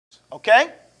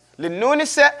Okay?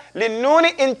 للنون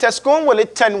إن تسكن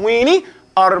وللتنوين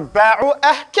أربع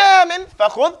أحكام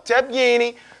فخذ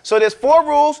تبييني. So there's 4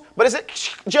 rules, but is it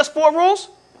just 4 rules?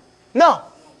 No.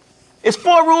 It's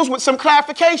 4 rules with some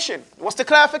clarification. What's the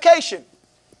clarification?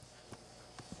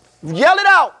 Yell it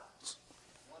out.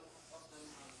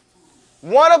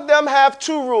 One of them have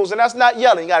 2 rules, and that's not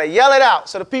yelling. You got to yell it out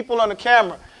so the people on the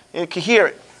camera can hear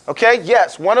it. Okay?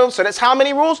 Yes, one of them. So that's how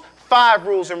many rules? 5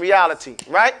 rules in reality,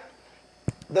 right?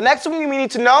 The next one we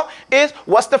need to know is,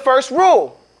 what's the first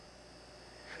rule?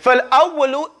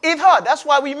 فَالْأَوَّلُ إِذْهَارُ. That's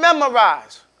why we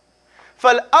memorize.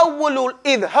 فَالْأَوَّلُ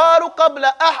الْإِذْهَارُ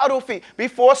قَبْلَ أَحْرُفِ.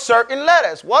 Before certain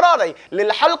letters. What are they?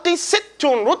 لِلْحَلْقِ سِتٌّ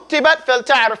رُتِّبَتْ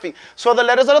فَلْتَعْرِفِ. So the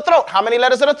letters of the throat. How many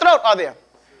letters of the throat are there?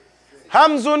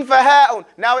 Hamzun fahaun.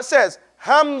 Now it says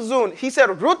hamzun. He said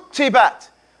rutibat.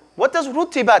 What does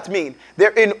rutibat mean?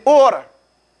 They're in order.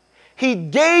 He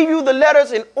gave you the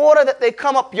letters in order that they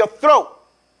come up your throat.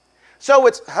 So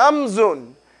it's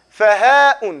hamzun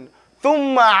fahaun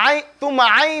thumma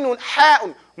aynun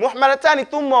haun muhmalatani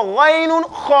thumma ghaynun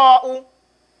kha'u.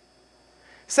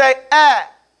 Say ah.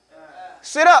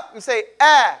 Sit up and say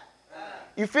ah.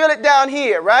 You feel it down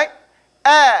here, right?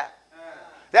 Ah.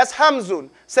 That's hamzun.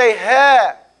 Say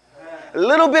ha. A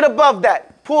little bit above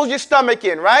that. Pulls your stomach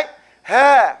in, right?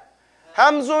 Ha.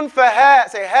 Hamzun for ha.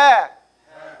 Say ha.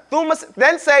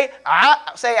 Then say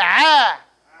ah. Say ah.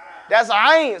 That's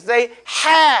ayn. Say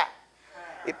ha.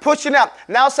 It pushing up.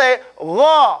 Now say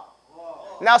ra.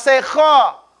 Now say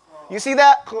kha. You see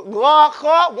that? Ra,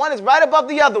 kha. One is right above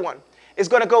the other one. It's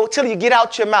going to go till you get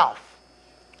out your mouth.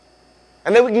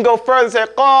 And then we can go further and say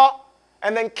qa.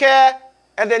 And then ka.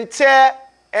 And then ta.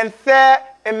 And tha.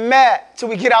 And ma, till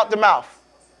we get out the mouth.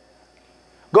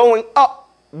 Going up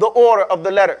the order of the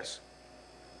letters.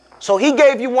 So he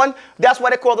gave you one. That's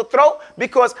why they call the throat.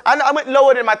 Because I went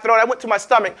lower than my throat. I went to my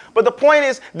stomach. But the point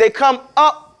is, they come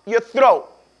up your throat.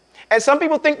 And some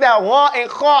people think that ra and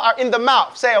kha are in the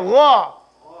mouth. Say ra.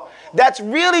 That's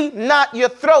really not your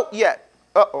throat yet.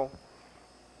 Uh-oh.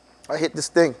 I hit this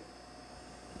thing.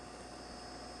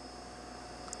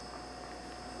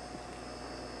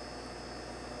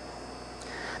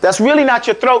 That's really not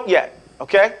your throat yet,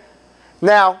 okay?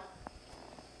 Now,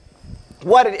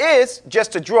 what it is,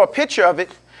 just to draw a picture of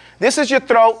it, this is your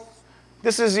throat.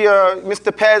 This is your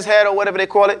Mr. Pez head or whatever they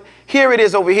call it. Here it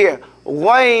is over here.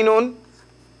 Ghaynun,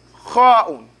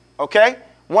 kha'un, okay?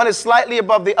 One is slightly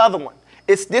above the other one.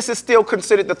 This is still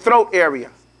considered the throat area.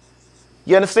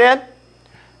 You understand?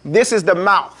 This is the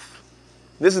mouth.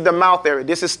 This is the mouth area.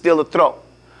 This is still the throat.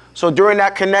 So during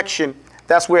that connection,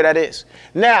 that's where that is.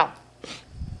 Now,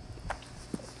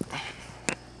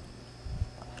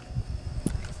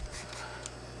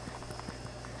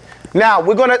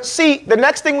 we're going to see, the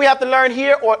next thing we have to learn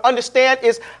here or understand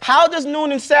is, how does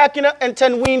Noon and Sakina and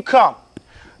Tanween come?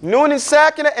 Noon and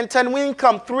Sakina and Tanween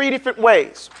come 3 different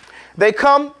ways. They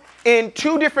come in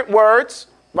 2 different words,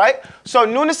 right? So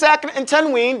Noon and Sakina and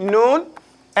Tanween, Noon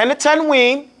and the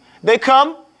Tanween, they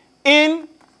come in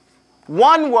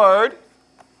 1 word.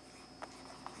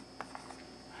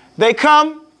 They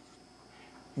come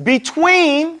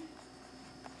between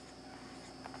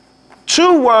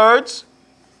 2 words.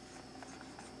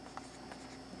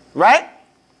 Right?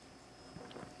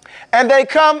 And they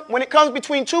come, when it comes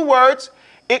between 2 words,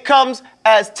 it comes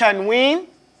as tanween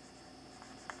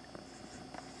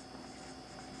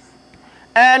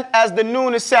and as the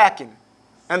noon is sakin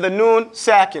and the noon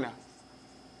sakina.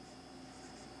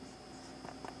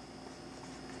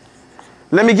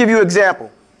 Let me give you an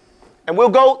example. And we'll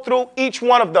go through each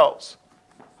one of those.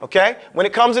 Okay? When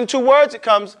it comes in 2 words, it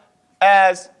comes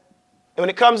as, when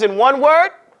it comes in 1 word,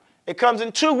 it comes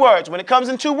in 2 words. When it comes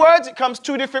in 2 words, it comes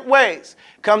 2 different ways.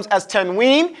 It comes as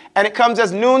tanween and it comes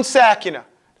as noon sakina.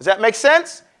 Does that make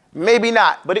sense? Maybe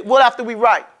not, but it will after we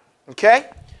write. Okay?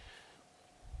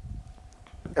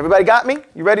 Everybody got me?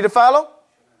 You ready to follow?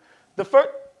 The first,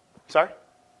 sorry?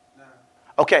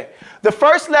 Okay. The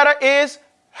first letter is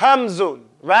hamzun,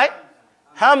 right?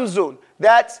 Hamzun.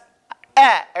 That's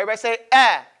a. Everybody say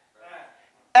a.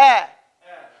 A.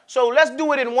 So let's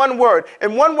do it in 1 word.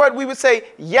 In 1 word, we would say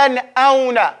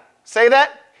yan'auna. Say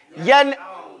that? Yan.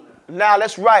 Now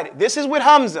let's write it. This is with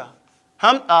Hamza.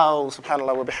 Oh,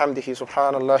 subhanallah wa bihamdihi,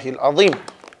 subhanallahil azim.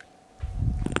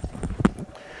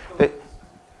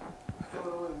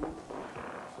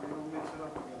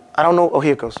 I don't know. Oh,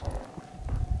 here it goes.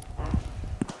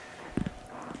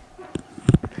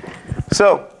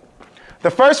 So the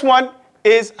first one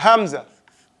is Hamza.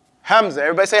 Hamza.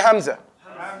 Everybody say Hamza.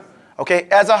 Okay,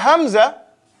 as a Hamza,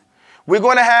 we're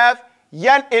going to have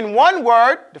yan in 1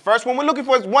 word. The first one we're looking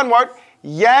for is 1 word.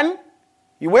 Yan.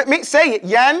 You with me? Say it.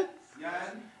 Yan.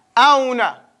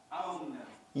 Auna.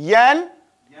 Yan.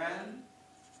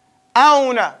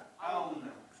 Auna.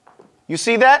 You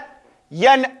see that?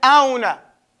 Yan auna.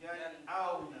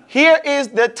 Here is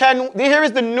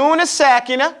the noon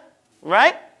sakina,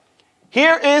 right?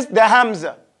 Here is the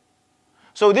hamza.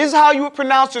 So this is how you would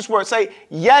pronounce this word. Say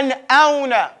yan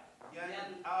auna.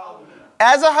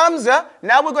 As a hamza,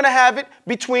 now we're going to have it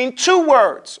between two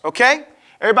words, okay?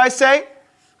 Everybody say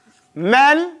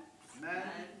man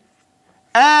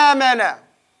amana.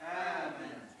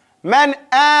 Man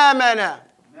amana.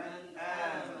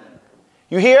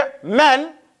 You hear?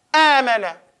 Man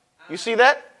amana. You see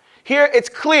that? Here it's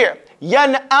clear.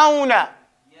 Yan'auna.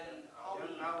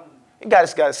 You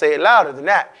guys got to say it louder than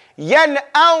that.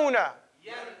 Yan'auna.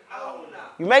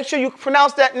 You make sure you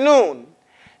pronounce that noon.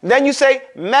 Then you say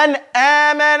man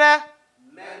amana.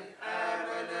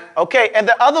 Okay, and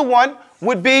the other one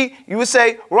would be, you would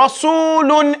say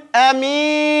Rasulun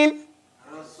Ameen.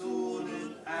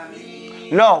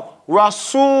 No,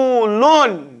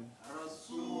 Rasulun.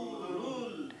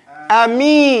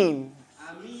 Ameen.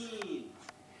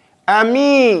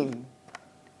 Ameen.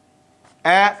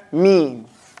 Ameen.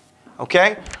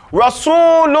 Okay?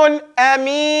 Rasulun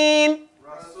Ameen.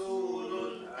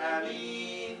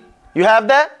 You have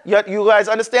that? You guys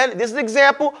understand? This is an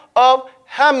example of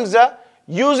Hamza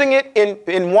using it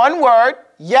in one word.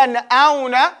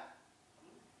 Yan'auna.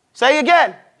 Say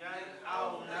again.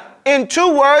 In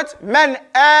two words. Man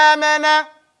amana.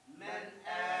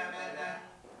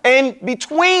 In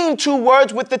between two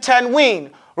words with the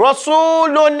tanween.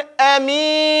 Rasulun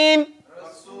Ameen.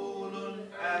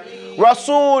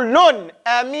 Rasulun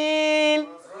Ameen.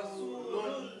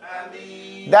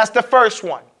 That's the first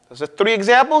one. Those are three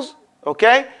examples.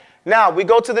 Okay? Now we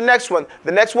go to the next one.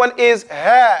 The next one is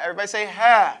ha. Everybody say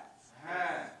ha.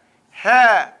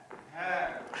 Ha.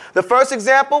 The first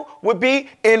example would be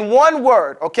in one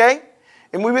word. Okay?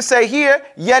 And we would say here,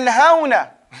 yanhauna.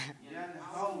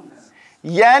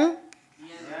 Yan.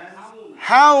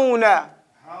 Hauna.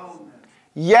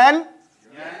 Yan.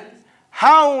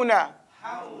 Hauna.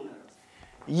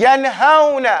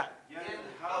 Yanhauna.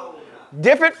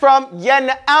 Different from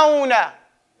yan'auna.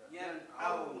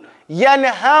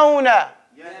 Yanhauna.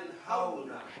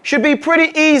 Should be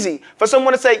pretty easy for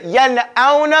someone to say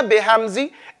yan'auna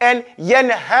bihamzi and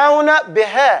yanhauna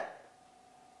biha.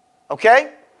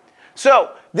 Okay?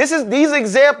 So, these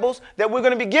examples that we're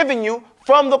going to be giving you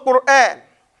from the Quran.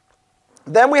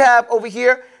 Then we have over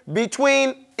here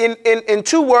between in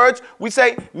two words we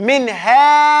say min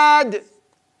had.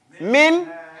 Min.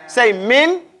 Say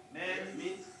min.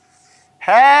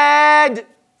 Had.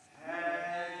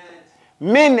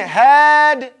 Min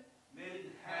had.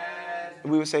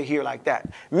 We would say here like that.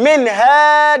 Min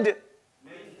had.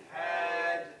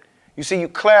 You see, you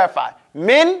clarify.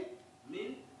 Min.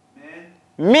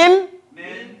 Min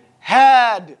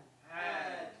had.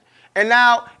 And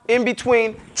now, in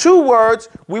between two words,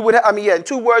 we would have, in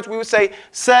two words, we would say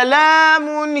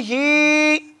salamun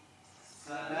hi.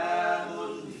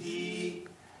 Salamun hi.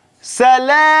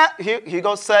 Salam. Here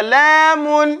goes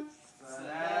salamun.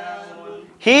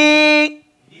 He.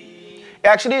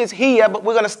 Actually, it's he, but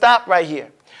we're going to stop right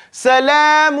here.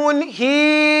 Salamun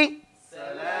he.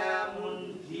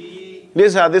 This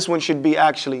is how this one should be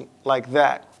actually like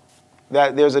that.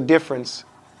 That there's a difference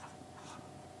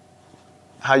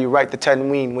how you write the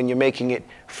tanween when you're making it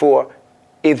for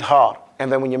idhar,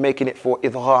 and then when you're making it for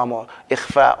idgham or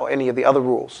ikhfa or any of the other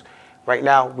rules. Right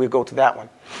now, we'll go to that one.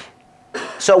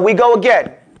 So we go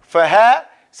again. For ha,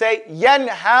 say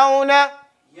yanhauna.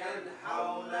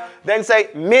 Then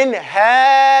say min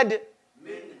had.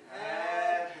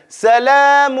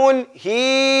 Salamun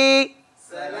he.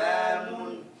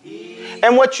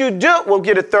 And what you do, we'll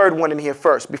get a third one in here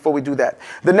first before we do that.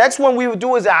 The next one we would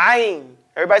do is ayn.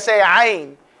 Everybody say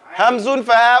ayn. Hamzun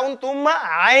fa'un thumma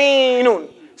aynun.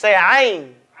 Say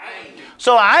ayn.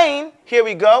 So ayn, here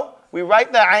we go. We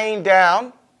write the ayn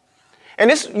down. And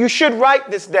this, you should write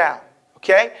this down.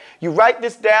 Okay? You write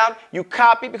this down, you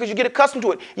copy because you get accustomed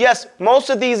to it. Yes, most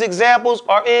of these examples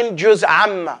are in juz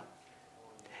amma.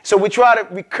 So we try to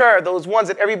recur those ones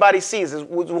that everybody sees.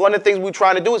 One of the things we're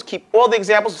trying to do is keep all the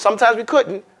examples. Sometimes we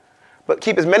couldn't, but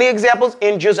keep as many examples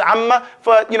in juz amma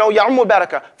for, ya'umul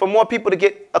baraka, for more people to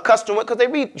get accustomed to it because they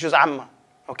read juz amma.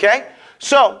 Okay?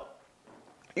 So,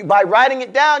 by writing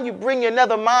it down, you bring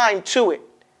another mind to it.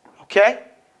 Okay?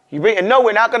 And no,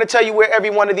 we're not going to tell you where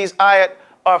every one of these ayat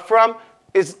are from.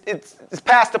 It's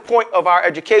past the point of our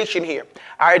education here.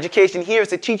 Our education here is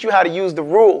to teach you how to use the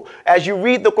rule. As you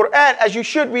read the Quran, as you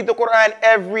should read the Quran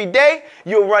every day,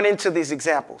 you'll run into these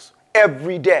examples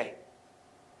every day.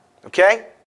 Okay?